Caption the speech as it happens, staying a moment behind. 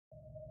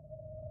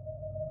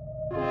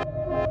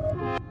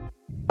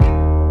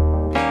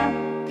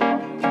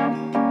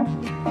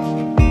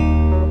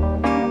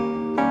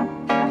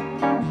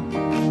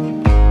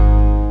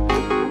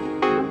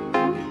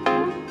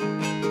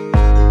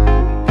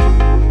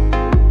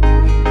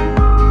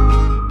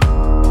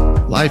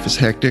Life is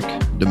hectic,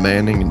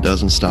 demanding, and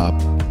doesn't stop.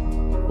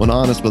 When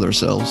honest with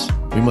ourselves,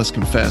 we must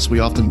confess we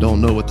often don't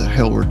know what the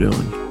hell we're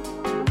doing.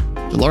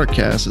 The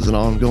Larkcast is an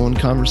ongoing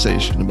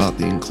conversation about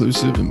the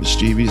inclusive and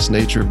mischievous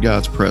nature of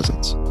God's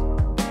presence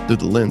through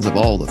the lens of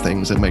all the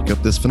things that make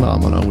up this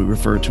phenomenon we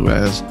refer to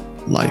as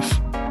life.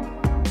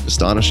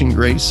 Astonishing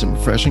grace and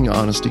refreshing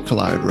honesty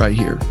collide right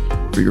here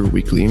for your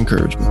weekly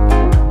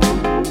encouragement.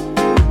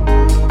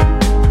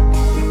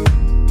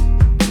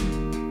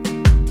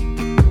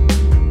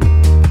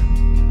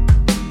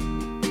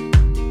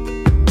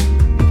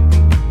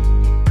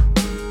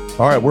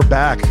 All right, we're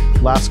back.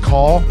 Last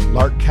call,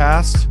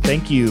 Larkcast.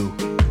 Thank you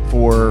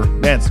for,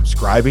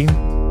 subscribing,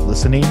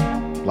 listening,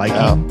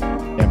 liking,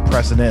 and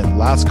pressing in.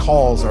 Last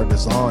calls are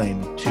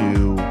designed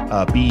to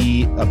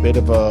be a bit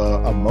of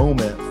a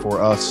moment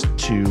for us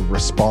to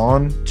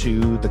respond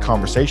to the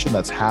conversation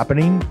that's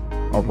happening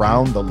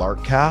around the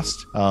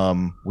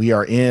Larkcast. We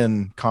are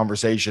in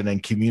conversation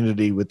and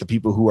community with the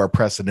people who are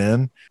pressing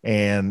in,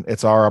 and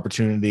it's our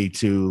opportunity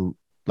to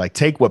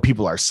take what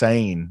people are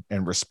saying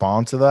and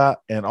respond to that.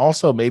 And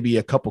also maybe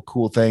a couple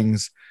cool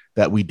things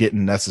that we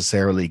didn't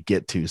necessarily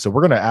get to. So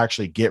we're going to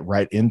actually get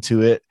right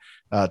into it.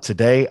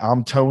 Today,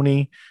 I'm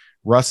Tony.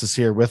 Russ is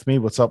here with me.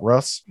 What's up,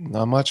 Russ?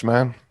 Not much,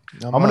 man.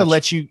 I'm going to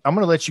let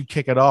you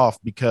kick it off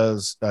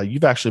because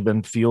you've actually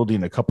been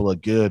fielding a couple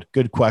of good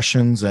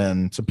questions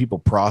and some people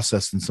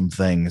processing some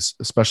things,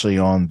 especially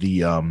on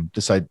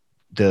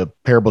the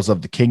parables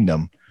of the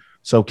kingdom.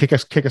 So kick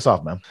us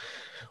off, man.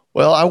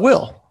 Well,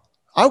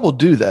 I will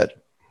do that,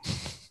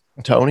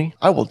 Tony.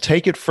 I will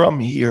take it from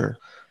here.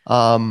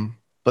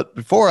 But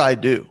before I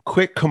do,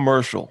 quick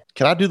commercial.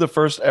 Can I do the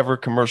first ever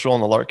commercial on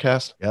the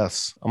Larkcast?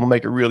 Yes. I'm going to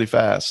make it really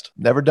fast.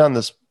 Never done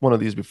one of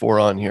these before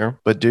on here.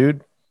 But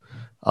dude,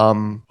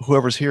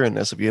 whoever's hearing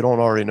this, if you don't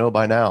already know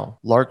by now,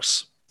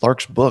 Lark's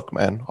book,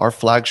 man, our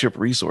flagship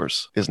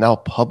resource, is now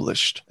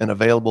published and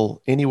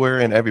available anywhere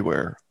and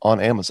everywhere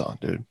on Amazon,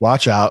 dude.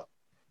 Watch out.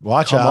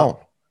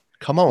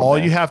 Come on. All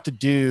man. You have to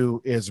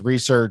do is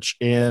search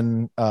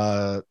in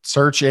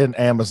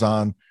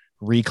Amazon,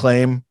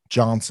 Reclaim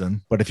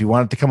Johnson. But if you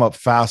want it to come up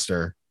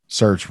faster,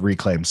 search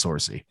Reclaim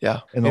Sorcy. Yeah.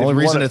 And the only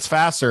reason it's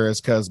faster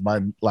is because my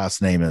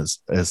last name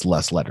is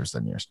less letters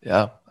than yours.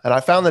 Yeah. And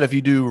I found that if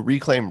you do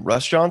Reclaim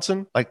Russ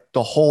Johnson,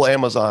 the whole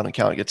Amazon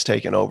account gets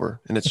taken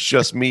over and it's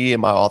just me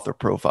and my author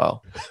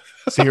profile.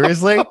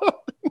 Seriously?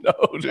 No,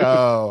 dude.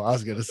 Oh, I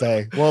was going to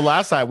say, well,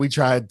 last time we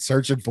tried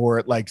searching for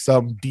it,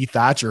 some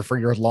dethatcher for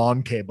your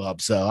lawn came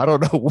up. So I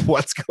don't know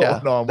what's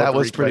going on. That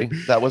was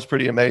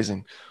pretty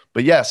amazing.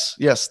 But yes,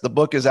 the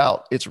book is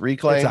out. It's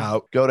Reclaim. It's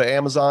out. Go to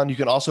Amazon. You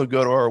can also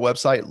go to our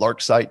website,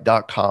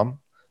 larksite.com,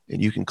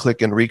 and you can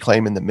click and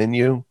Reclaim in the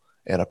menu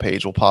and a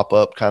page will pop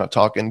up kind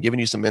of giving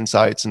you some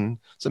insights and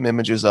some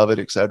images of it,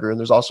 etc. And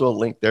there's also a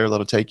link there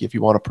that'll take you if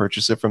you want to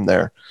purchase it from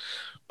there.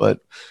 But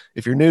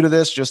if you're new to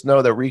this, just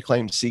know that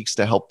Reclaim seeks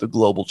to help the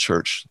global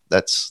church.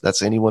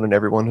 That's anyone and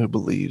everyone who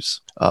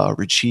believes,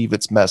 retrieve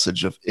its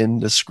message of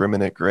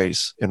indiscriminate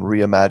grace and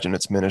reimagine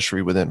its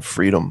ministry within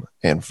freedom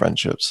and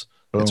friendships.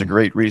 Boom. It's a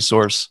great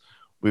resource.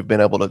 We've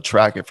been able to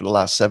track it for the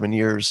last 7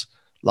 years.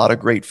 A lot of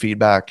great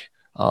feedback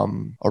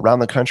around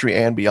the country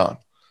and beyond.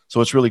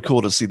 So it's really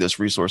cool to see this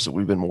resource that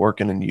we've been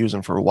working and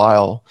using for a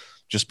while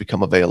just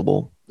become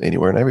available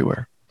anywhere and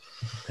everywhere.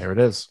 There it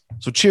is.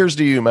 So cheers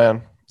to you,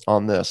 man,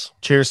 on this.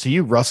 Cheers to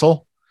you,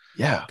 Russell.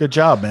 Yeah. Good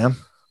job, man.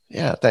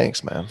 Yeah.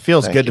 Thanks, man.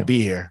 Feels good to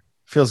be here.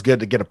 Feels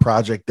good to get a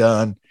project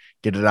done,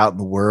 get it out in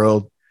the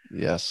world.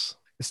 Yes.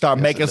 Start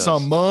making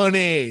some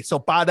money. So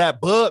buy that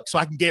book so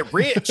I can get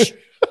rich.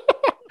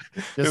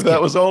 If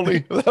that was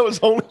only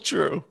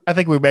true. I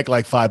think we make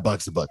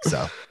 $5 a book.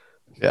 So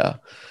yeah.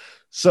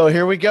 So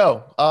here we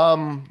go.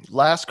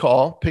 Last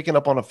call, picking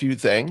up on a few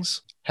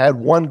things. Had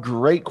one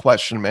great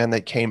question, man,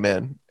 that came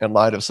in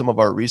light of some of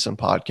our recent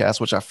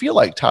podcasts, which I feel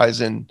like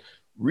ties in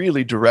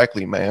really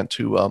directly, man,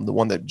 to the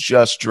one that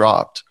just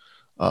dropped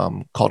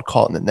called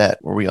Caught in the Net,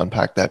 where we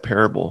unpack that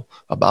parable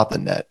about the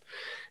net.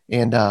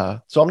 And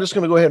so I'm just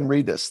going to go ahead and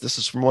read this. This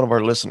is from one of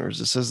our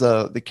listeners. It says,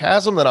 the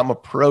chasm that I'm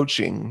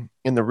approaching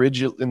in the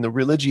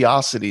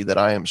religiosity that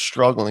I am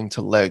struggling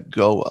to let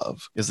go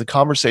of is the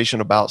conversation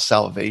about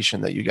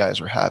salvation that you guys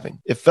are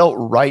having. It felt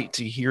right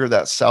to hear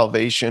that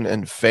salvation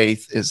and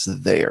faith is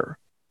there.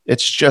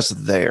 It's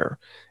just there.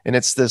 And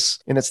it's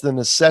the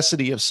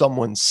necessity of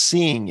someone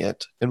seeing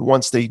it. And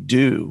once they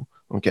do,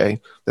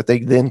 okay, that they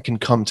then can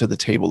come to the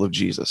table of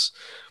Jesus.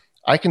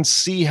 I can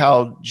see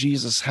how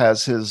Jesus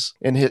has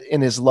in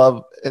his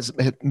love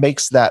it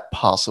makes that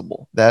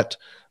possible, that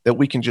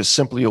we can just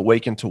simply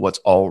awaken to what's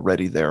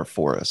already there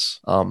for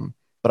us.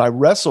 But I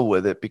wrestle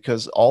with it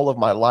because all of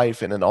my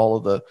life and in all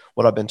of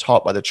what I've been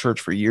taught by the church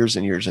for years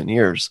and years and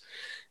years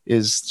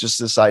is just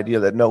this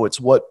idea that no, it's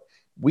what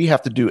we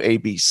have to do A,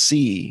 B,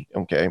 C,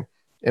 okay?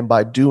 And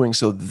by doing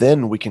so,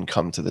 then we can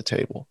come to the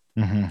table.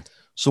 Mm-hmm.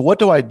 So what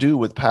do I do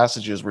with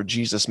passages where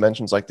Jesus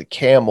mentions the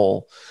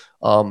camel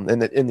and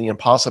in the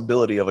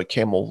impossibility of a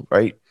camel,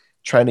 right?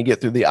 Trying to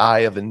get through the eye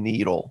of a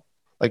needle.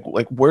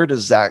 Like where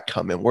does that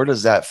come in? Where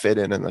does that fit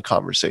in the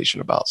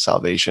conversation about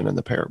salvation and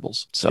the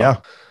parables? So yeah,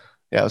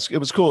 it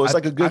was cool. It's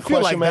like a good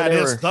question, like man. That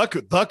is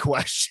the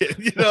question,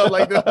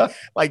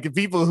 like the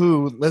people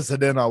who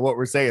listen in on what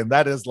we're saying,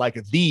 that is like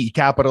the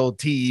capital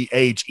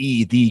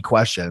THE, the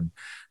question,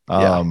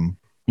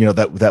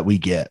 that we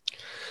get.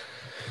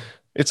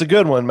 It's a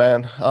good one,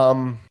 man.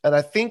 And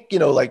I think,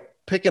 like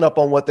picking up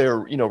on what they're,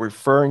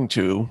 referring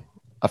to,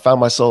 I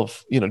found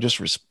myself,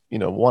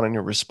 wanting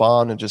to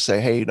respond and just say,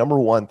 hey, number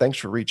one, thanks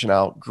for reaching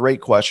out. Great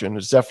question.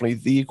 It's definitely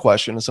the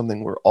question. It's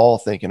something we're all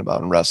thinking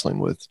about and wrestling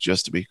with,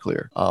 just to be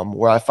clear.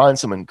 Where I find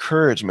some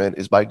encouragement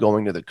is by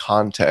going to the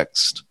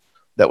context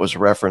that was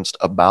referenced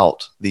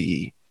about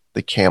the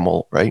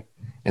camel, right,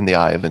 in the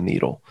eye of a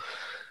needle.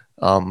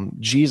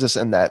 Jesus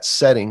in that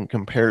setting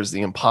compares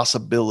the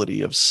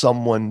impossibility of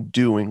someone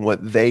doing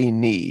what they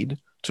need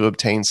to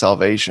obtain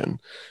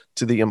salvation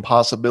to the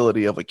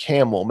impossibility of a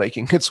camel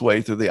making its way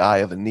through the eye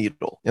of a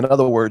needle. In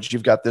other words,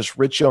 you've got this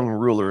rich young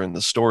ruler in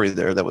the story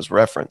there that was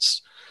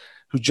referenced,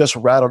 who just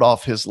rattled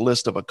off his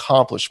list of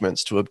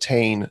accomplishments to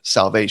obtain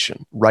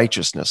salvation.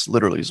 Righteousness,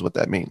 literally, is what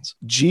that means.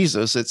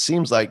 Jesus, it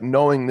seems like,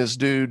 knowing this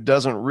dude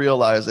doesn't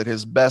realize that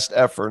his best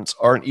efforts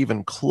aren't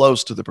even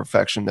close to the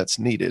perfection that's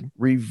needed,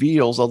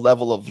 reveals a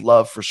level of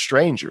love for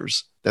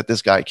strangers that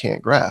this guy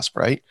can't grasp,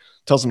 right?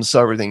 Tells him to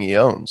sell everything he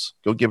owns,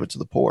 go give it to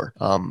the poor.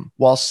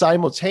 While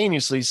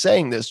simultaneously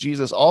saying this,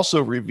 Jesus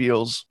also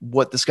reveals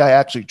what this guy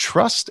actually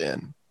trusts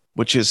in,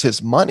 which is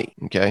his money,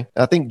 okay?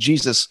 And I think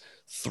Jesus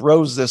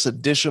throws this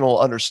additional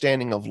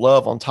understanding of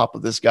love on top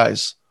of this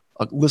guy's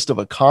list of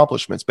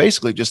accomplishments,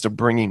 basically just to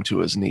bring him to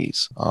his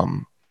knees.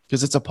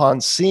 Because it's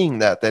upon seeing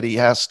that he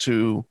has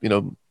to,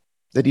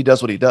 that he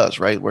does what he does,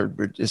 right? Where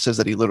it says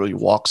that he literally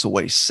walks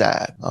away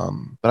sad.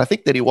 But I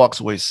think that he walks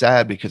away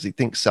sad because he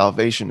thinks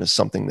salvation is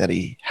something that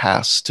he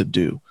has to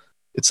do.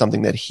 It's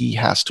something that he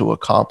has to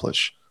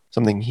accomplish,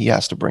 something he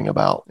has to bring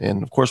about.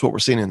 And of course, what we're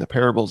seeing in the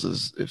parables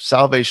is if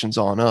salvation's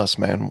on us,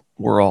 man,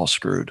 we're all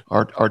screwed.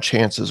 Our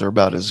chances are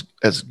about as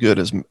good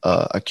as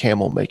a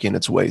camel making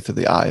its way through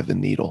the eye of a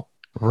needle.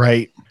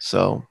 Right.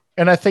 So,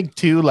 and I think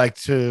too, like,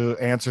 to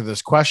answer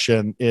this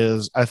question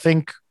is, I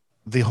think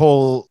the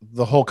whole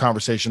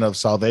conversation of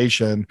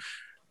salvation,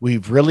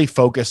 we've really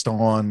focused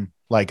on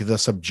like the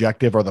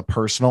subjective or the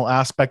personal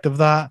aspect of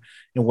that.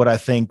 And what I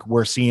think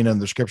we're seeing in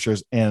the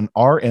scriptures, and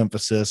our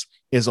emphasis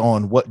is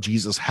on what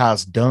Jesus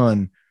has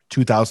done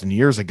 2,000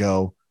 years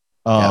ago,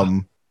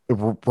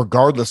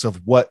 regardless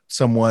of what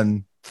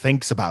someone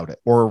thinks about it,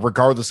 or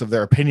regardless of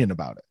their opinion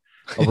about it,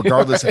 or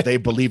regardless if they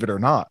believe it or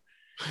not.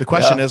 The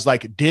question is,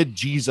 like, did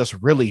Jesus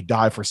really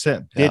die for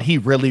sin? Did he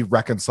really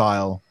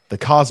reconcile the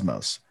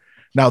cosmos?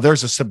 Now,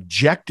 there's a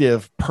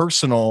subjective,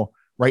 personal,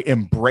 right,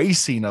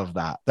 embracing of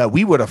that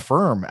we would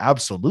affirm,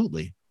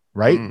 absolutely,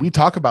 right? We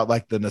talk about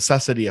like the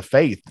necessity of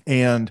faith,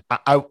 and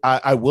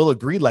I will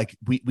agree. Like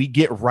we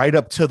get right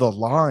up to the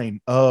line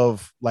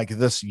of like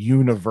this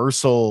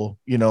universal,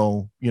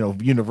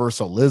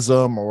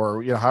 universalism,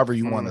 or however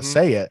you want to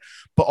say it.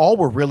 But all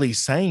we're really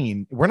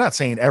saying, we're not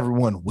saying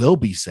everyone will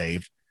be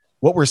saved.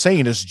 What we're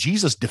saying is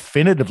Jesus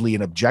definitively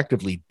and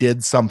objectively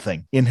did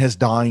something in his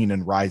dying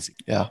and rising.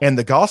 Yeah. And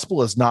the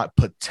gospel is not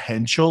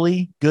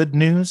potentially good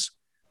news,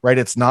 right?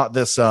 It's not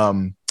this,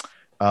 it's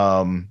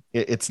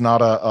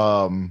not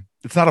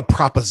a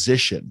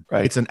proposition,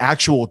 right? It's an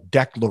actual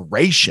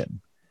declaration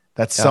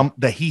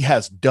that he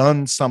has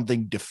done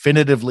something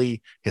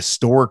definitively,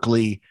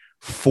 historically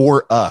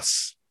for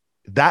us.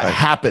 That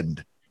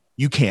happened.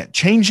 You can't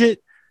change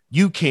it.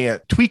 You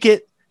can't tweak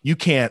it. You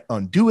can't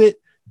undo it.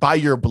 By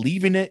your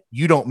believing it,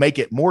 you don't make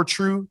it more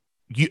true.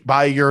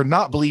 By your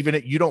not believing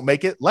it, you don't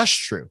make it less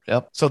true.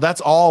 Yep. So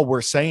that's all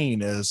we're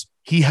saying is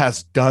he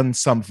has done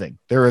something.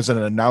 There is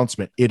an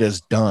announcement. It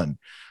is done.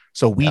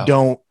 So we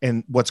don't,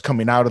 and what's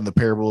coming out in the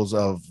parables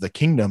of the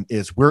kingdom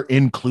is we're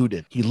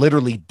included. He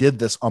literally did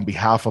this on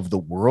behalf of the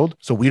world.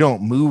 So we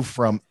don't move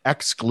from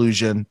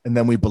exclusion and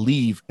then we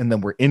believe and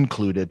then we're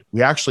included.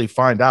 We actually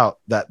find out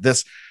that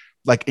this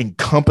like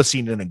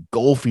encompassing and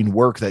engulfing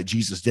work that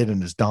Jesus did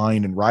in his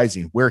dying and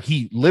rising, where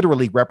he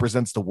literally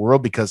represents the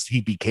world because he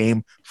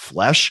became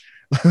flesh.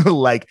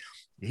 Like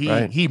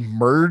he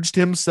merged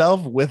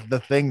himself with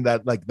the thing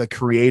that like the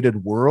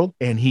created world.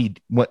 And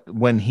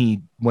when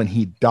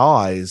he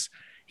dies,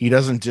 he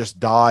doesn't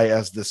just die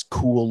as this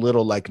cool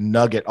little like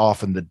nugget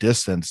off in the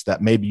distance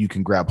that maybe you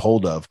can grab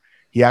hold of.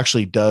 He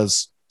actually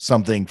does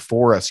something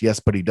for us, yes,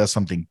 but he does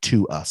something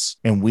to us.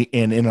 And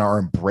in our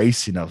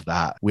embracing of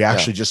that, we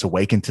actually just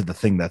awaken to the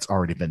thing that's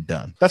already been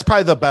done. That's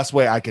probably the best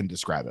way I can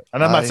describe it.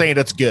 And I'm not saying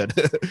it's good.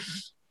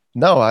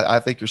 No, I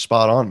think you're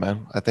spot on,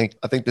 man. I think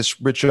this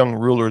rich young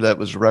ruler that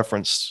was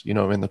referenced,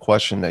 in the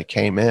question that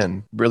came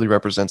in really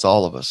represents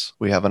all of us.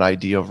 We have an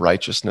idea of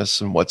righteousness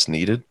and what's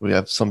needed. We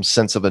have some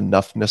sense of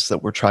enoughness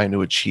that we're trying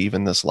to achieve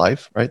in this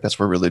life, right? That's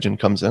where religion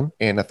comes in.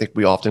 And I think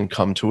we often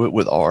come to it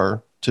with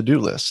our to-do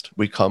list.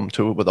 We come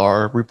to it with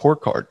our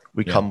report card.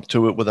 We come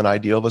to it with an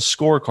idea of a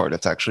scorecard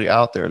that's actually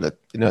out there, that,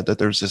 you know, that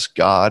there's this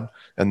God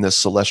and this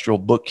celestial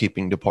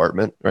bookkeeping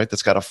department, right,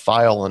 that's got a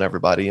file on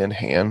everybody in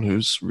hand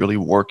who's really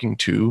working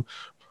to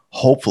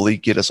hopefully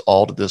get us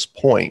all to this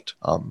point.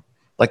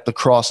 Like the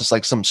cross is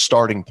like some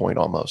starting point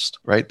almost,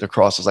 right? The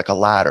cross is like a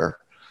ladder.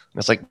 And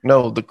it's like,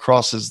 no, the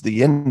cross is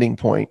the ending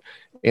point.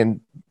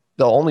 And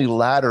the only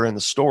ladder in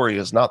the story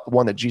is not the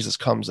one that Jesus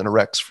comes and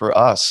erects for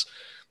us.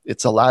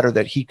 It's a ladder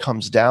that he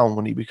comes down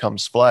when he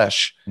becomes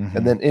flesh.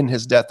 And then in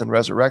his death and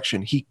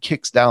resurrection, he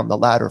kicks down the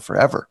ladder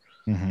forever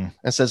and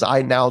says,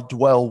 I now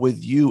dwell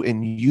with you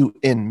and you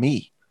in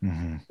me.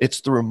 It's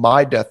through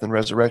my death and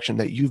resurrection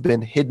that you've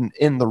been hidden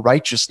in the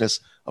righteousness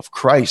of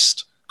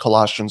Christ,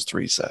 Colossians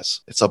 3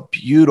 says. It's a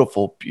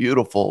beautiful,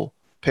 beautiful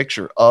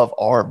picture of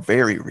our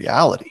very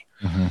reality.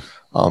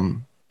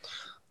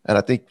 And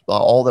I think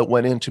all that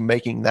went into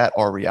making that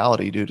our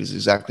reality, dude, is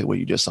exactly what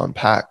you just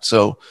unpacked.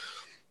 So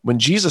when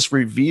Jesus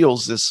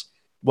reveals this,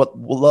 what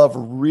love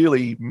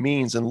really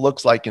means and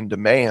looks like and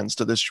demands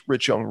to this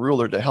rich young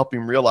ruler to help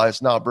him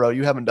realize, nah, bro,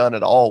 you haven't done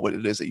at all what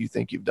it is that you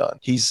think you've done.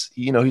 He's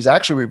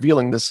actually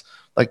revealing this,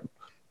 like,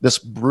 this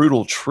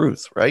brutal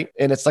truth, right?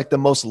 And it's like the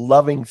most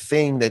loving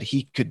thing that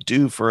he could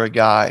do for a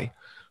guy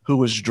who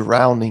was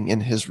drowning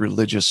in his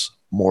religious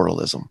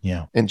moralism.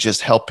 Yeah. And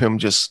just help him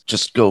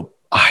just go,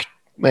 I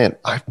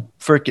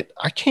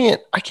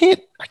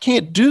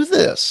can't do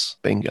this.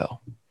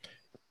 Bingo.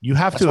 You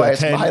have That's to why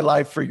attend it's my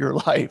life for your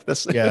life.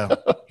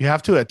 You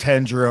have to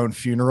attend your own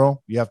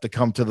funeral. You have to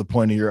come to the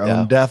point of your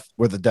own death,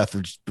 where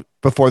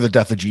before the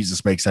death of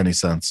Jesus makes any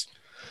sense.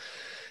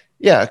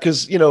 Yeah,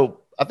 because, you know,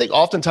 I think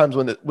oftentimes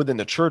within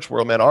the church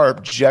world, man, our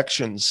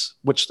objections,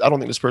 which I don't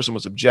think this person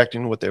was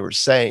objecting what we're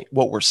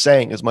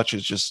saying as much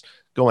as just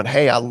going,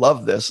 hey, I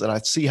love this and I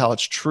see how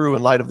it's true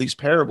in light of these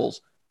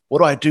parables. What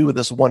do I do with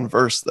this one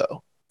verse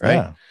though? Right.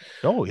 Yeah.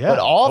 Oh yeah. But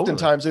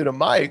oftentimes, due to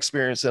my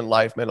experience in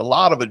life, man, a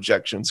lot of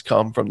objections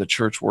come from the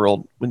church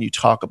world when you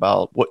talk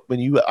about when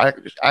you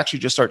actually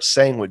just start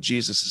saying what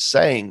Jesus is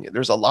saying.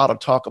 There's a lot of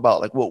talk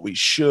about like what we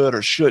should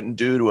or shouldn't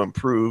do to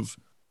improve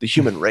the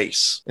human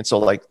race. And so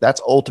like, that's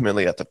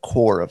ultimately at the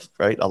core of,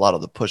 right, a lot of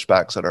the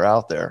pushbacks that are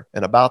out there.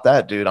 And about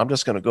that, dude, I'm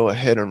just going to go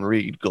ahead and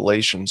read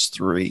Galatians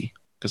 3.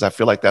 Because I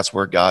feel like that's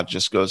where God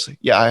just goes,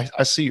 yeah,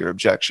 I see your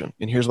objection.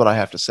 And here's what I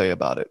have to say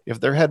about it. If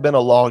there had been a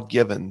law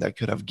given that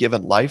could have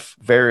given life,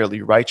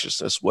 verily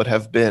righteousness would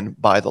have been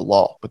by the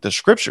law. But the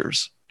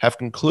scriptures have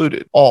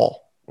concluded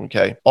all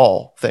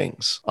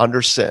things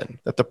under sin,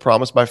 that the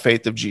promise by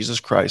faith of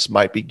Jesus Christ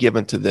might be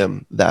given to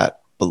them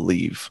that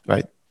believe,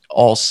 right?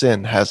 All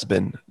sin has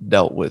been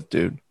dealt with,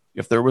 dude.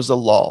 If there was a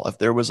law, if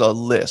there was a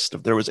list,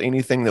 if there was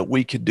anything that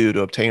we could do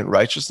to obtain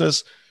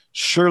righteousness,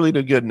 surely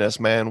to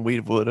goodness, man,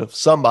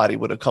 somebody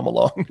would have come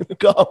along and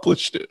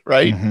accomplished it,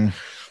 right?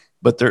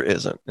 But there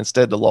isn't.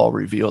 Instead, the law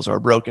reveals our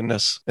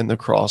brokenness, and the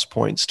cross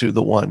points to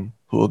the one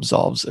who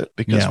absolves it,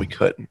 because we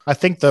couldn't. I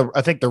think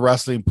the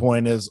wrestling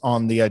point is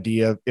on the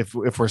idea, if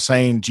we're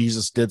saying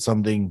Jesus did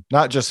something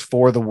not just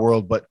for the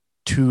world, but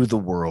to the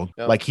world,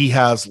 like he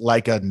has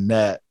like a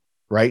net,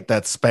 right,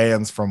 that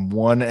spans from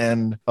one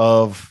end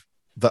of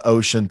the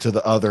ocean to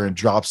the other and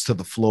drops to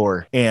the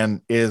floor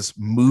and is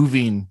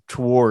moving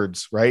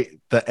towards, right,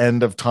 the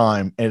end of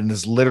time, and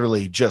is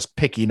literally just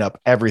picking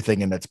up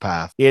everything in its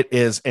path. It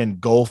is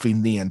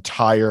engulfing the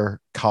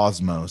entire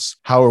cosmos.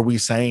 How are we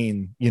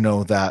saying, you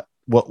know, that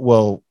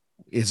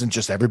isn't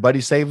just everybody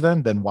saved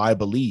then why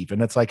believe?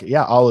 And it's like,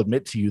 yeah, I'll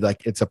admit to you,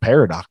 like, it's a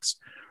paradox.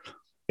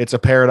 It's a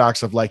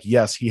paradox of like,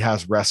 yes, he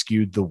has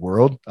rescued the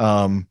world.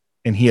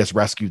 And he has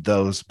rescued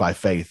those by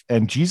faith.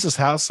 And Jesus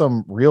has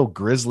some real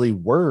grisly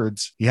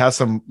words. He has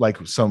some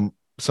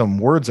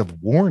words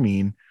of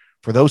warning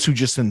for those who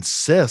just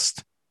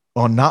insist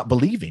on not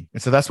believing.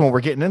 And so that's when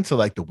we're getting into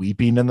like the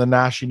weeping and the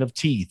gnashing of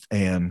teeth,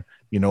 and,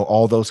 you know,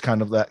 all those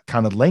kind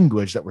of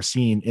language that we're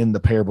seeing in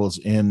the parables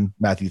in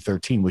Matthew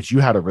 13, which you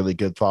had a really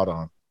good thought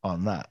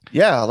on that.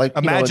 Yeah. Like,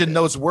 imagine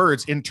those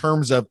words in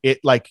terms of it,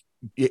 like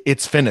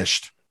it's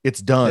finished. It's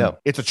done. Yeah.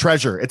 It's a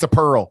treasure. It's a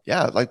pearl.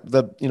 Yeah. Like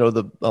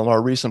on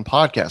our recent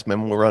podcast,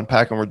 man, when we're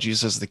unpacking where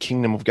Jesus is the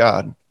kingdom of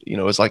God, you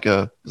know, it's like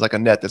a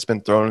net that's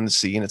been thrown in the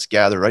sea and it's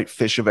gathered, right?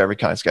 Fish of every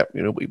kind. It's got,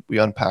 you know, we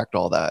unpacked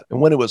all that.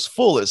 And when it was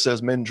full, it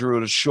says men drew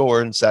it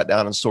ashore and sat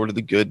down and sorted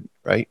the good,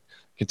 right,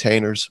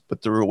 containers,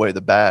 but threw away the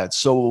bad.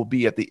 So it will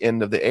be at the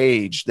end of the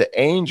age. The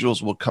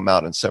angels will come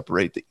out and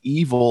separate the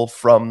evil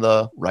from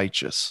the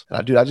righteous.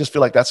 And I just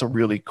feel like that's a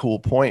really cool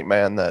point,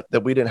 man,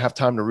 that we didn't have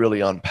time to really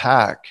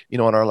unpack, you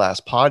know, on our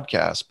last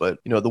podcast. But,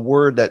 you know, the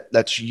word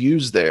that's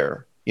used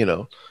there, you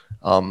know,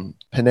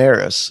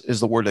 Paneris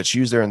is the word that's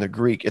used there in the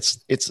Greek.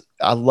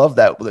 I love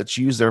that's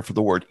used there for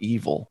the word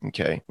evil.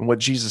 Okay. And what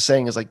Jesus is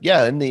saying is like,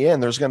 yeah, in the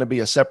end, there's going to be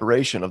a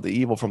separation of the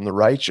evil from the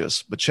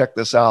righteous. But check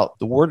this out.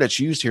 The word that's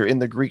used here in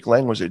the Greek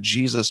language that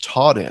Jesus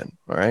taught in,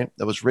 all right,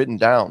 that was written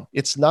down.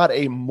 It's not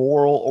a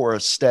moral or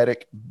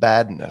aesthetic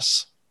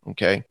badness.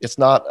 Okay. It's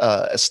not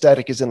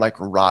aesthetic as in like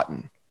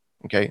rotten.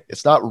 Okay.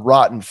 It's not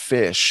rotten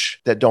fish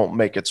that don't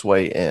make its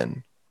way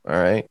in. All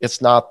right.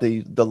 It's not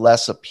the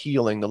less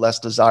appealing, the less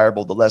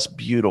desirable, the less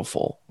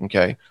beautiful.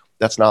 Okay.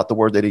 That's not the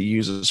word that he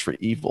uses for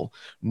evil,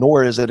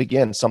 nor is it,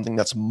 again, something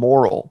that's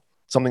moral,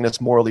 something that's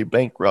morally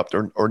bankrupt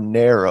or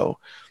narrow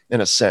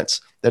in a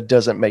sense that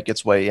doesn't make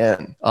its way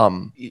in.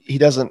 He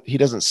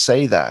doesn't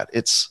say that.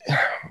 It's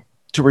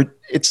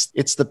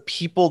the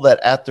people that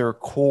at their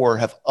core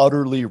have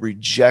utterly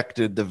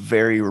rejected the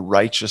very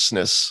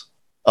righteousness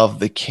of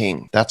the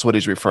king. That's what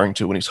he's referring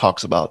to when he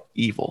talks about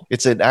evil.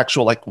 It's an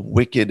actual like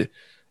wicked,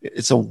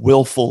 it's a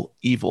willful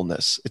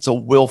evilness. It's a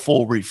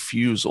willful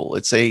refusal.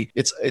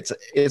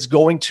 It's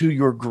going to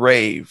your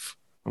grave.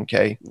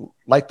 Okay.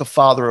 Like the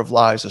father of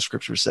lies, the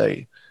scriptures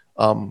say,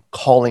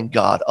 calling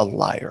God a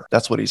liar.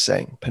 That's what he's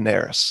saying,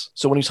 Paneris.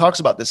 So when he talks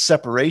about this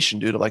separation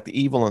due to like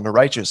the evil and the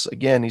righteous,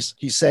 again,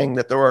 he's saying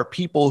that there are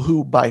people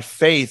who by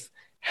faith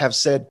have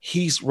said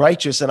he's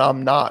righteous and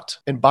I'm not.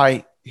 And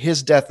by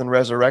his death and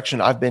resurrection,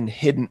 I've been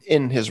hidden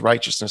in his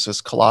righteousness,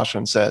 as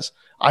Colossians says.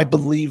 I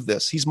believe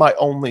this. He's my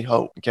only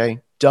hope.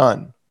 Okay,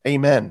 done.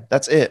 Amen.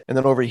 That's it. And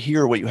then over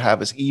here, what you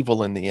have is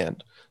evil in the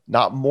end.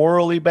 Not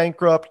morally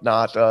bankrupt,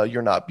 not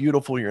you're not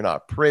beautiful, you're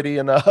not pretty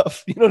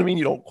enough. You know what I mean?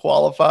 You don't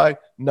qualify.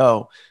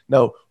 No,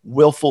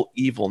 willful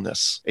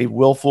evilness, a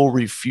willful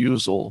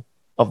refusal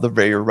of the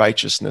very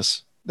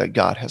righteousness that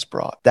God has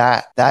brought.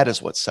 That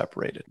is what's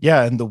separated.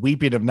 Yeah, and the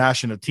weeping of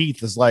gnashing of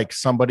teeth is like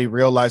somebody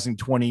realizing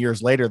 20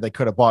 years later they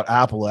could have bought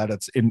Apple at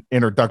its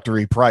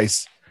introductory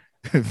price.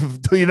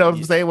 You know what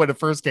I'm saying? When it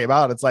first came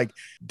out, it's like,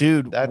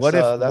 dude, that's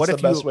the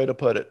best way to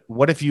put it.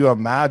 What if you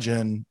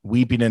imagine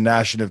weeping and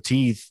gnashing of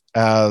teeth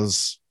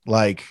as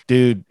like,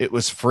 dude, it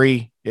was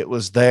free, it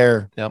was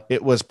there, yep.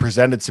 It was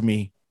presented to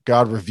me.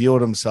 God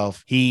revealed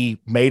himself. He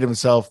made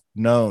himself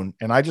known.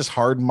 And I just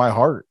hardened my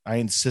heart. I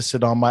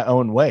insisted on my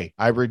own way.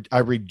 I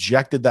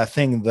rejected that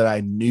thing that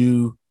I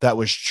knew that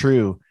was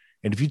true.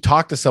 And if you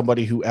talk to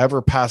somebody who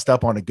ever passed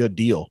up on a good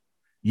deal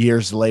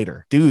years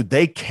later, dude,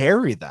 they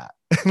carry that.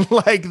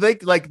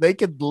 they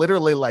could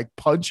literally like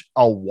punch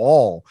a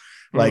wall,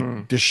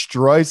 like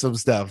destroy some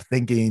stuff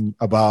thinking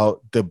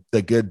about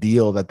the good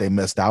deal that they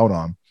missed out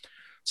on.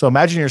 So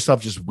imagine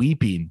yourself just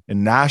weeping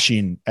and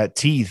gnashing at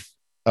teeth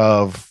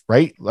of,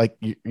 right? Like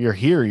you're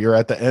here, you're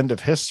at the end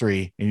of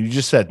history and you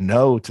just said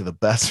no to the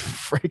best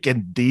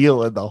freaking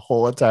deal in the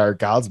whole entire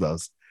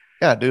cosmos.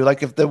 Yeah, dude.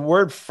 Like if the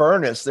word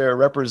furnace there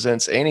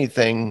represents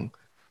anything,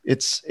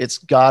 it's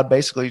God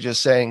basically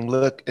just saying,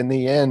 look, in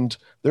the end,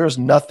 there's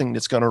nothing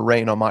that's going to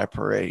rain on my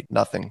parade,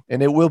 nothing.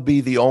 And it will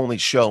be the only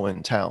show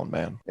in town,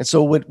 man. And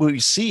so what we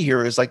see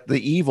here is like the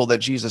evil that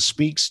Jesus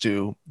speaks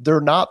to. They're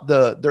not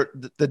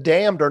the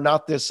damned are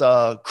not this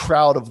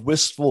crowd of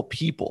wistful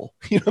people,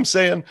 you know what I'm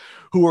saying,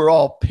 who are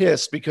all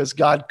pissed because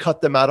God cut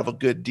them out of a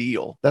good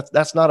deal.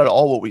 That's not at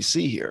all what we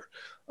see here.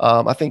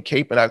 I think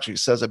Capeman actually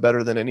says it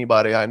better than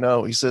anybody I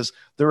know. He says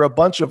they're a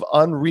bunch of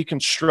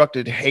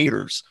unreconstructed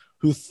haters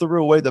who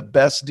threw away the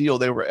best deal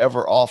they were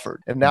ever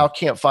offered and now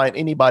can't find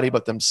anybody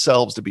but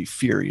themselves to be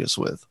furious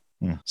with.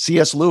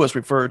 C.S. Lewis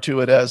referred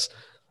to it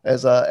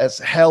as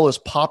hell is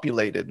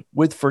populated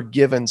with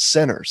forgiven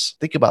sinners.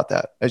 Think about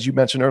that. As you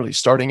mentioned earlier,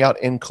 starting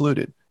out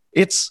included.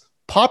 It's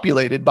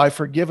populated by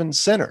forgiven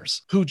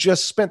sinners who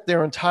just spent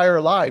their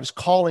entire lives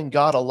calling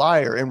God a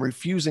liar and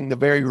refusing the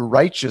very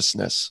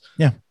righteousness,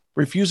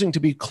 refusing to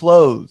be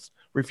clothed,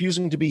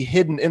 refusing to be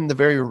hidden in the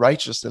very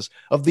righteousness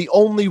of the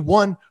only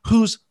one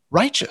who's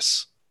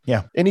righteous.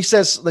 Yeah. And he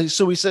says, like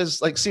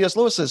C.S.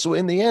 Lewis says, so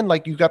in the end,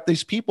 like you got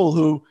these people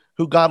who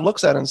God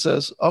looks at and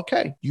says,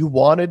 okay, you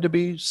wanted to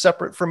be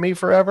separate from me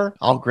forever.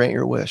 I'll grant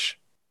your wish.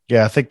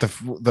 Yeah. I think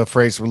the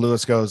phrase where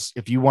Lewis goes,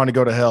 if you want to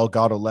go to hell,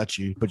 God will let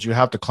you, but you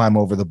have to climb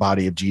over the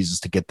body of Jesus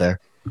to get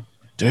there.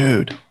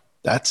 Dude,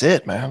 that's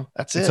it, man.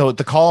 That's it. So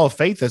the call of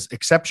faith is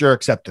accept your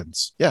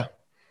acceptance. Yeah.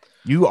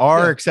 You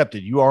are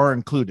accepted. You are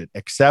included.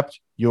 Accept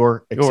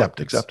your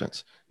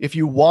acceptance. If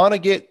you want to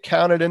get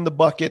counted in the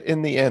bucket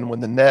in the end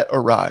when the net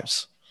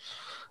arrives,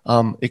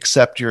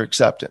 accept your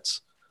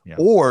acceptance. Yeah.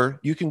 Or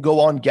you can go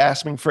on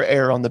gasping for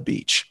air on the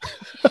beach.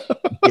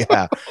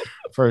 Yeah,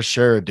 for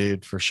sure,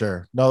 dude. For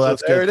sure. No,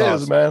 that's there. Good. It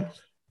is, man.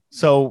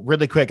 So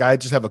really quick, I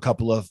just have a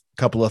couple of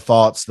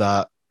thoughts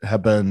that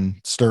have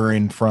been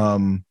stirring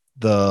from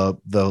the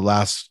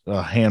last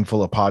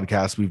handful of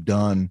podcasts we've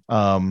done.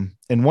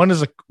 And one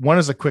is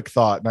a quick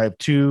thought, and I have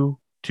two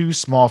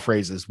small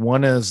phrases.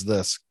 One is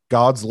this: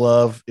 God's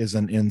love is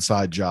an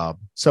inside job.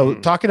 So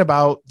talking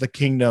about the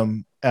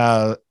kingdom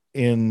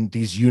in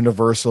these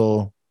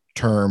universal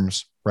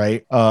terms,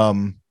 right?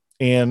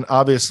 And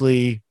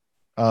obviously,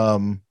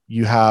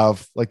 you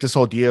have like this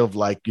whole idea of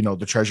like, you know,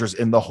 the treasures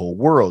in the whole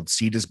world.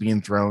 Seed is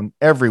being thrown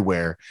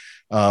everywhere.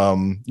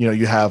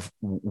 You have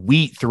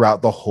wheat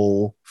throughout the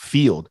whole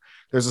field.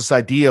 There's this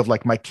idea of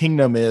like my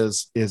kingdom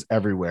is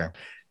everywhere.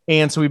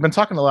 And so we've been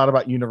talking a lot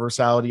about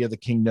universality of the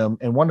kingdom.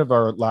 And one of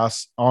our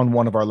last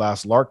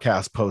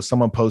Larkcast posts,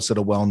 someone posted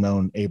a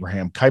well-known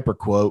Abraham Kuyper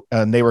quote,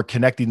 and they were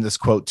connecting this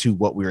quote to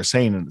what we were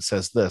saying. And it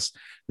says this: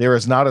 there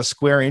is not a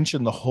square inch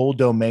in the whole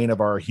domain of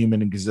our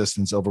human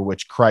existence over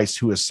which Christ,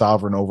 who is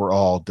sovereign over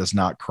all, does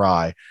not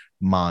cry,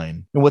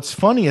 mine. And what's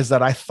funny is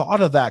that I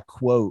thought of that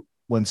quote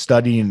when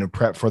studying to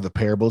prep for the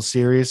Parables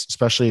series,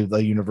 especially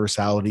the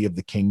universality of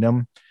the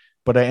kingdom.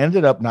 But I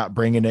ended up not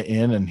bringing it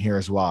in, and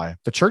here's why.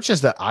 The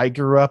churches that I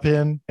grew up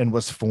in and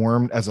was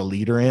formed as a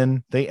leader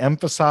in, they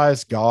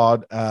emphasize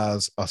God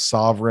as a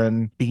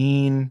sovereign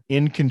being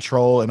in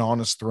control and on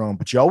his throne,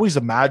 but you always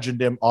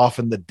imagined him off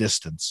in the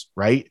distance,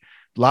 right?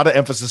 A lot of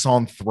emphasis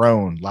on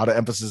throne, a lot of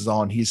emphasis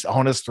on he's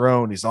on his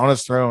throne, he's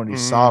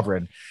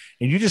sovereign.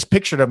 And you just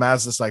pictured him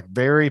as this like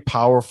very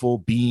powerful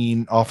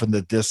being off in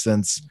the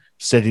distance,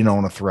 sitting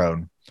on a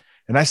throne.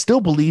 And I still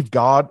believe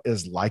God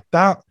is like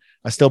that.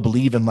 I still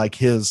believe in like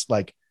his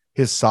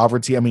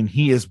sovereignty. I mean,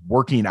 he is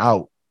working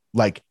out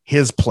like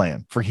his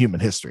plan for human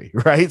history,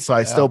 right? So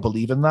I still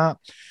believe in that.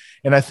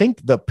 And I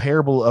think the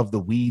parable of the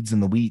weeds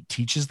and the wheat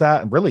teaches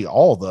that, and really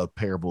all the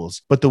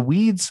parables. But the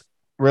weeds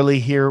really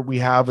here we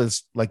have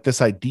is like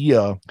this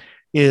idea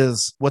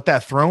is what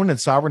that throne and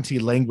sovereignty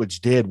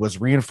language did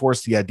was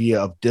reinforce the idea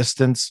of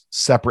distance,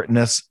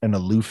 separateness, and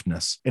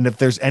aloofness. And if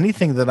there's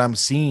anything that I'm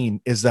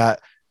seeing is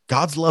that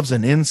God's love's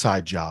an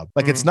inside job.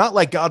 Like, it's not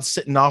like God's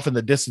sitting off in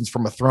the distance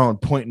from a throne,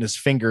 pointing his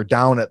finger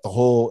down at the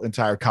whole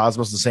entire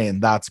cosmos and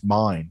saying, that's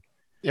mine.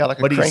 Yeah. Like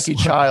a cranky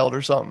child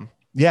or something.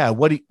 Yeah.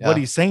 What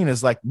he's saying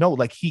is like, no,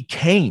 like he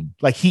came,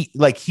 he's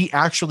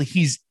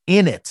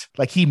in it.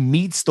 Like he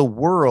meets the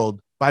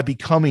world by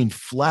becoming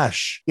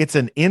flesh. It's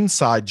an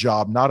inside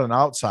job, not an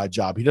outside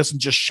job. He doesn't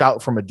just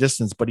shout from a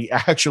distance, but he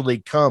actually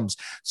comes,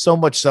 so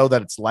much so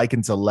that it's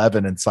likened to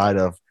leaven inside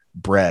of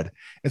bread.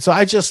 And so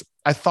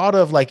I thought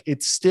of like, I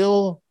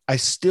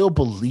still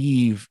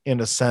believe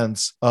in a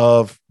sense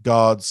of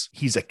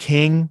he's a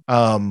king.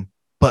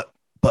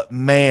 But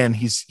man,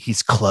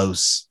 he's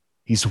close.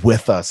 He's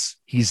with us.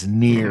 He's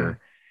near,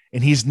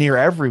 and he's near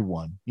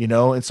everyone,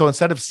 And so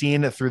instead of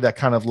seeing it through that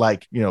kind of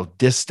like,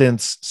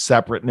 distance,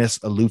 separateness,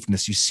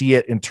 aloofness, you see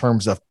it in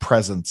terms of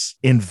presence,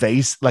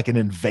 like an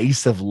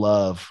invasive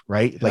love,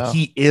 right? Yeah. Like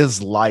he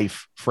is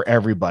life for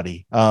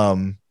everybody.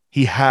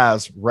 He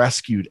has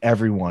rescued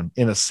everyone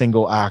in a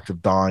single act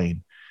of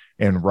dying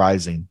and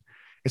rising.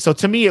 And so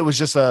to me, I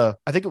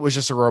think it was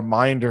just a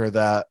reminder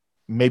that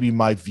maybe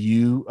my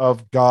view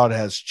of God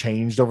has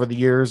changed over the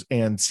years,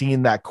 and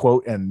seeing that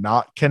quote and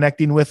not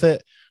connecting with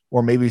it,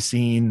 or maybe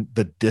seeing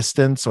the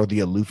distance or the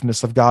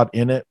aloofness of God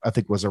in it, I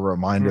think was a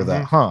reminder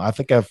that, I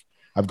think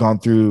I've gone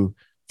through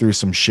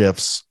some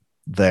shifts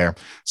there.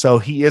 So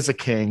he is a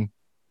king,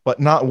 but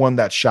not one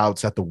that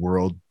shouts at the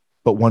world,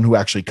 but one who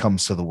actually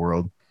comes to the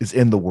world, is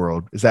in the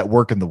world, is at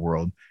work in the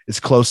world, is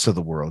close to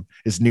the world,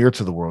 is near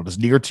to the world, is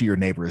near to your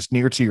neighbor, is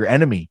near to your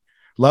enemy,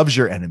 loves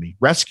your enemy,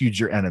 rescued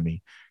your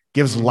enemy,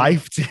 gives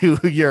life to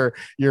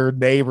your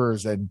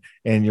neighbors and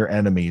your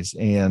enemies.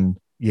 And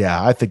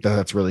yeah, I think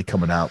that's really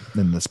coming out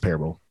in this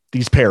parable,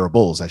 these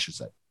parables, I should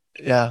say.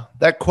 Yeah.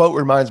 That quote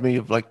reminds me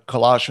of like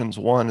Colossians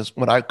 1 is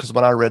when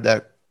I read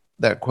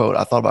that quote,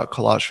 I thought about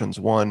Colossians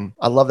 1.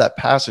 I love that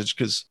passage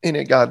because in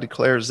it, God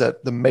declares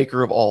that the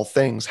maker of all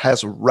things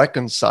has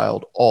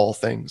reconciled all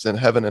things in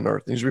heaven and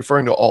earth. And he's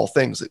referring to all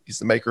things. He's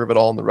the maker of it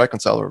all and the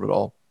reconciler of it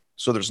all.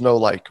 So there's no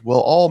like,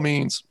 well, all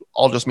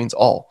just means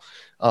all.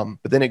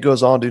 But then it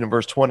goes on to in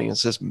verse 20 and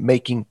says,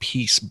 making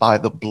peace by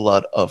the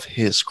blood of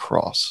his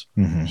cross.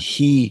 Mm-hmm.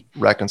 He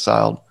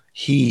reconciled,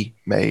 he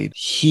made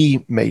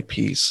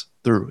peace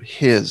through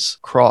his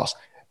cross.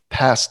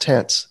 Past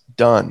tense,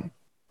 done,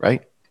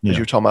 right? As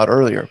you were talking about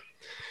earlier.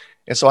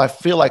 And so I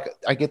feel like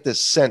I get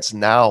this sense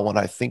now when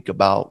I think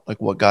about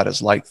like what God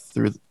is like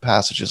through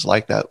passages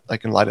like that,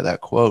 like in light of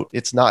that quote,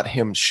 it's not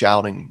him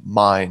shouting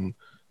mine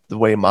the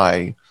way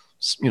my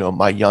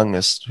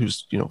youngest,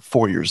 who's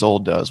 4 years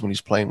old, does when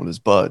he's playing with his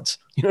buds.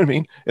 You know what I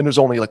mean? And there's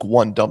only like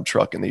one dump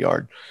truck in the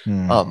yard.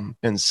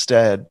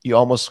 Instead, you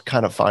almost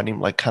kind of find him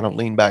like kind of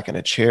lean back in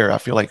a chair. I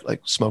feel like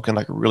smoking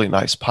like a really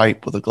nice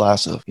pipe with a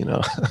glass of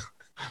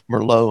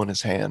Merlot in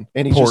his hand,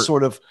 and he just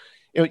sort of.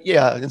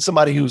 And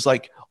somebody who's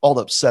like all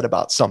upset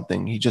about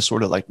something, he just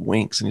sort of like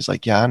winks and he's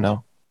like, yeah, I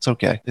know. It's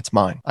okay. It's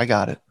mine. I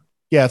got it.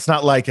 Yeah, it's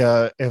not like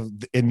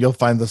and you'll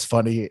find this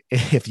funny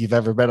if you've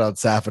ever been on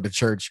staff at a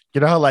church.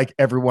 You know how like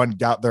everyone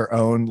got their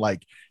own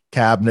like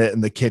cabinet in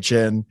the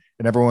kitchen,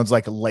 and everyone's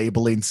like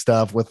labeling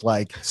stuff with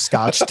like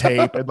Scotch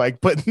tape and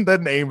like putting the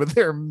name of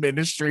their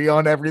ministry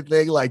on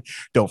everything. Like,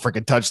 don't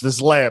freaking touch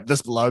this lamp.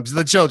 This belongs to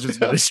the children's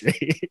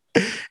ministry.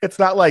 It's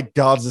not like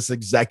God's this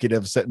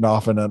executive sitting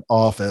off in an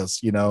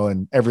office,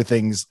 and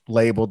everything's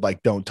labeled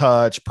like don't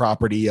touch,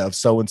 property of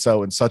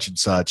so-and-so and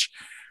such.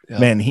 Yeah.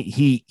 Man,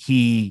 he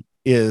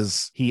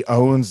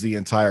owns the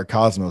entire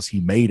cosmos.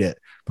 He made it,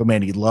 but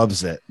man, he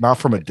loves it. Not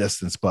from a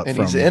distance, but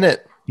he's in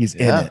it. He's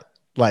in it.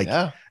 Like,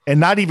 and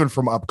not even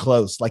from up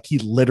close. Like he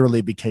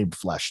literally became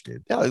flesh,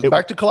 dude. Yeah.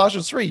 Back to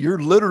Colossians 3. You're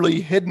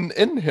literally hidden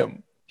in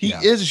him. He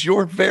is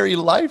your very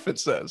life, it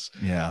says.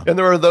 Yeah. And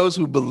there are those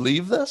who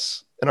believe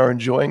this and are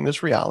enjoying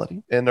this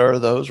reality. And there are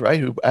those,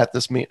 right, who at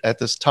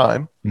this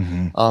time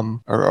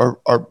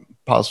are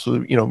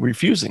possibly,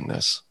 refusing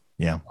this.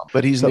 Yeah.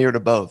 But he's near to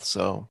both.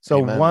 So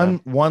amen,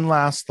 one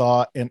last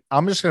thought, and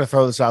I'm just going to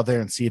throw this out there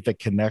and see if it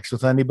connects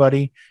with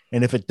anybody.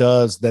 And if it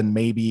does, then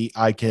maybe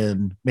I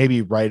can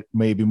write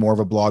more of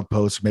a blog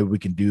post. Maybe we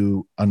can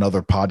do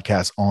another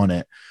podcast on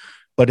it.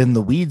 But in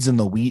the weeds and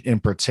the wheat in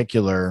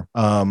particular,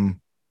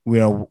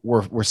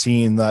 we're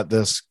seeing that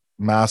this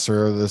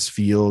master of this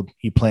field,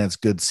 he plants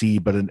good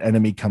seed, but an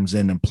enemy comes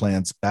in and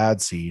plants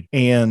bad seed.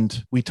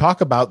 And we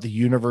talk about the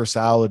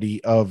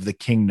universality of the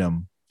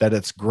kingdom, that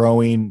it's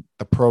growing,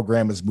 the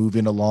program is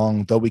moving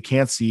along, though we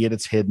can't see it,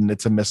 it's hidden,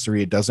 it's a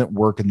mystery. It doesn't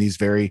work in these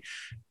very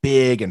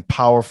big and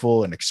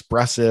powerful and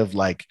expressive,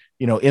 like,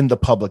 in the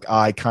public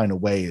eye kind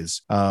of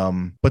ways.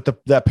 But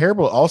that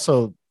parable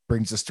also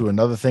brings us to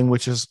another thing,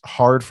 which is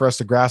hard for us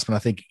to grasp, and I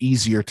think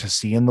easier to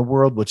see in the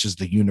world, which is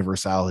the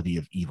universality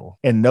of evil.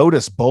 And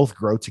notice both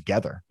grow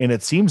together. And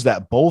it seems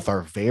that both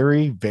are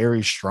very,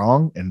 very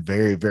strong and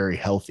very, very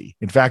healthy.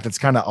 In fact, it's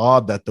kind of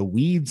odd that the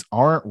weeds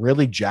aren't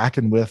really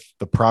jacking with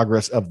the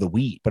progress of the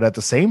wheat, but at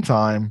the same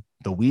time,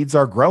 the weeds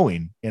are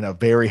growing in a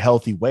very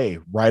healthy way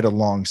right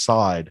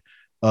alongside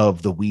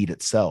of the weed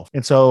itself.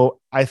 And so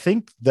I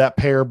think that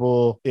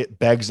parable, it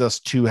begs us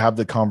to have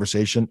the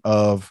conversation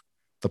of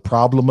the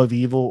problem of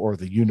evil or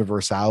the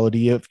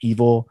universality of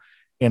evil.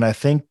 And I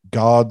think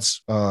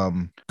God's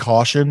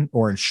caution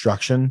or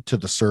instruction to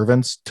the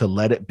servants to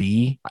let it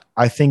be,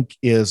 I think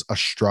is a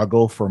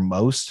struggle for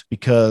most,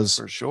 because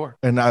for sure,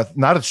 and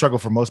not a struggle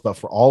for most, but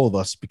for all of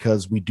us,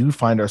 because we do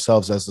find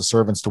ourselves as the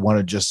servants to want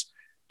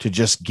to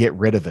just get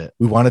rid of it.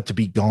 We want it to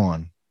be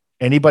gone.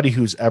 Anybody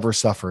who's ever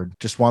suffered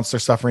just wants their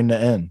suffering to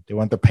end. They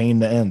want their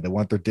pain to end. They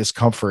want their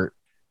discomfort,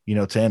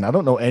 to end. I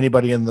don't know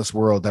anybody in this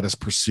world that has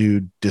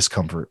pursued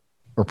discomfort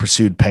or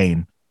pursued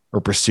pain or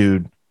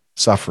pursued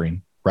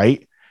suffering,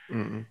 right?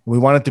 Mm-mm. We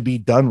want it to be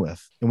done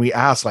with. And we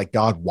ask, like,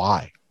 God,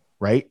 why?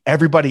 Right?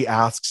 Everybody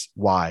asks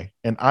why.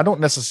 And I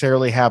don't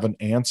necessarily have an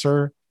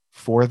answer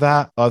for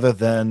that other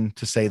than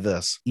to say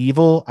this.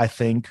 Evil, I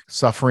think,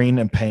 suffering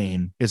and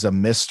pain is a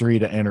mystery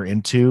to enter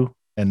into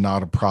and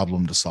not a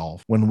problem to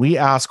solve. When we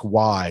ask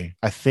why,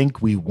 I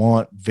think we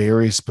want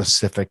very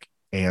specific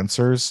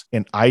answers.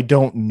 And I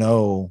don't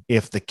know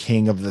if the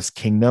king of this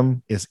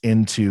kingdom is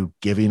into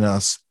giving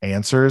us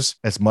answers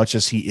as much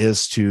as he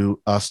is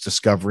to us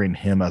discovering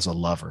him as a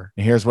lover.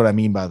 And here's what I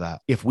mean by that.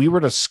 If we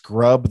were to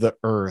scrub the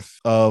earth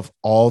of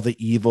all the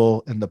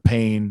evil and the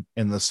pain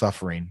and the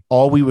suffering,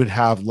 all we would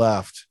have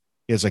left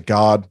is a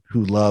God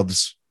who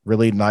loves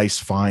really nice,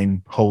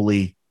 fine,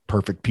 holy,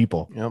 perfect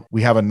people. Yep.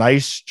 We have a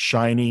nice,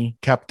 shiny,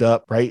 kept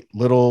up, right,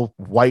 little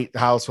white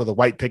house with a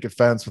white picket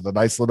fence with a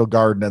nice little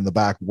garden in the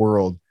back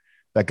world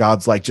that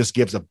God's like just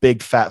gives a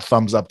big fat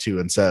thumbs up to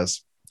and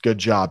says, good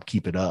job,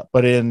 keep it up.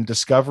 But in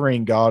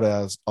discovering God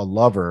as a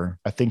lover,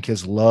 I think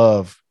his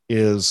love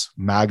is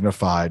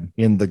magnified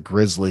in the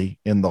grisly,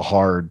 in the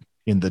hard,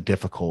 in the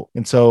difficult.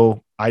 And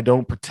so I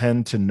don't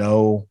pretend to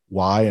know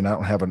why, and I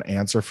don't have an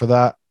answer for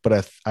that.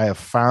 But I have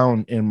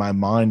found in my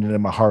mind and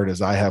in my heart,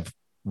 as I have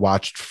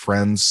watched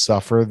friends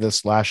suffer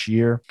this last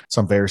year,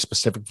 some very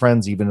specific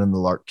friends, even in the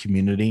Lark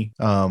community,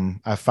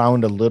 I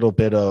found a little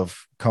bit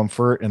of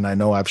comfort. And I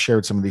know I've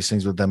shared some of these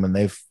things with them, and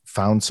they've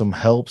found some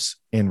helps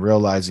in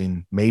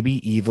realizing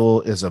maybe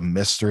evil is a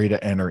mystery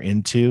to enter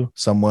into,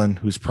 someone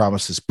who's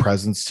promised his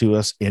presence to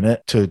us in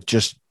it, to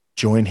just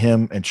join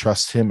him and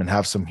trust him and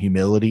have some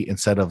humility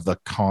instead of the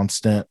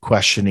constant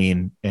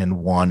questioning and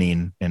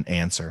wanting an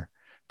answer.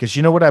 Because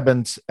you know what I've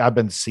been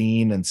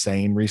seeing and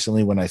saying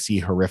recently when I see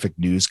horrific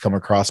news come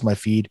across my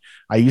feed?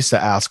 I used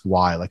to ask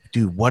why, like,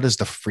 dude, what is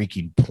the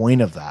freaking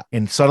point of that?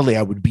 And suddenly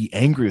I would be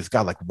angry with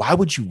God. Like, why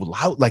would you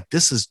allow, like,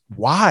 this is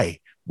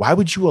why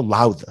would you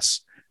allow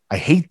this? I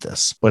hate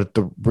this. But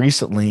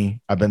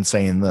recently I've been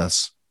saying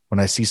this. When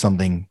I see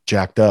something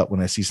jacked up, when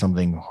I see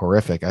something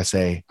horrific, I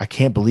say, I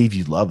can't believe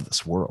you love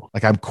this world.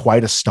 Like, I'm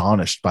quite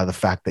astonished by the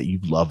fact that you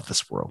love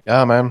this world.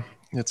 Yeah, man.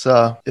 It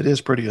is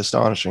pretty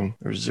astonishing.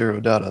 There's zero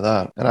doubt of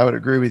that. And I would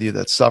agree with you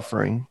that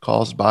suffering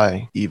caused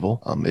by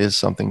evil is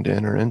something to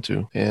enter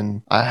into.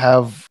 And I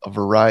have a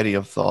variety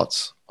of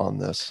thoughts on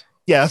this.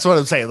 Yeah, that's what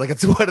I'm saying. Like,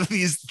 it's one of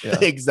these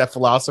things that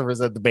philosophers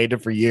have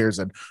debated for years.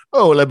 And,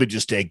 let me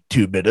just take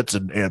 2 minutes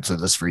and answer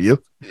this for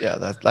you. Yeah,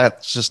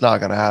 that's just not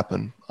going to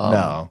happen.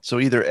 No. So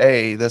either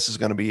A, this is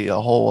going to be a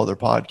whole other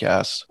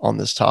podcast on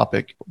this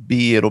topic.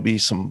 B, it'll be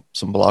some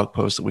blog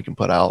posts that we can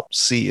put out.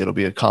 C, it'll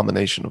be a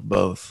combination of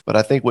both. But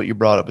I think what you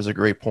brought up is a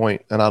great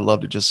point, and I'd love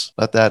to just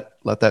let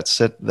that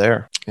sit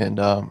there. And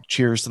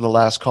cheers to the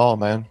last call,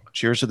 man.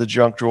 Cheers to the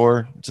junk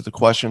drawer, to the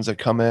questions that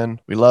come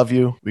in. We love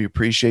you. We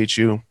appreciate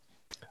you.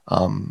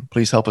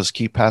 Please help us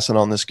keep passing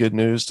on this good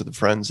news to the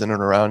friends in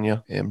and around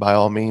you. And by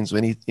all means,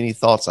 any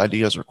thoughts,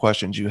 ideas, or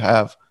questions you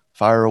have,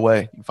 fire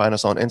away. You can find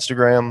us on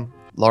Instagram,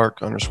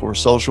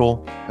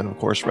 lark_social, and of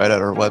course, right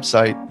at our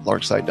website,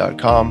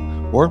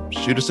 larksite.com, or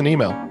shoot us an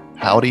email,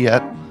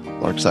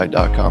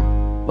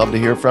 howdy@larksite.com. Love to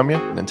hear from you.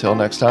 And until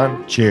next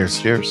time,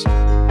 cheers. Cheers.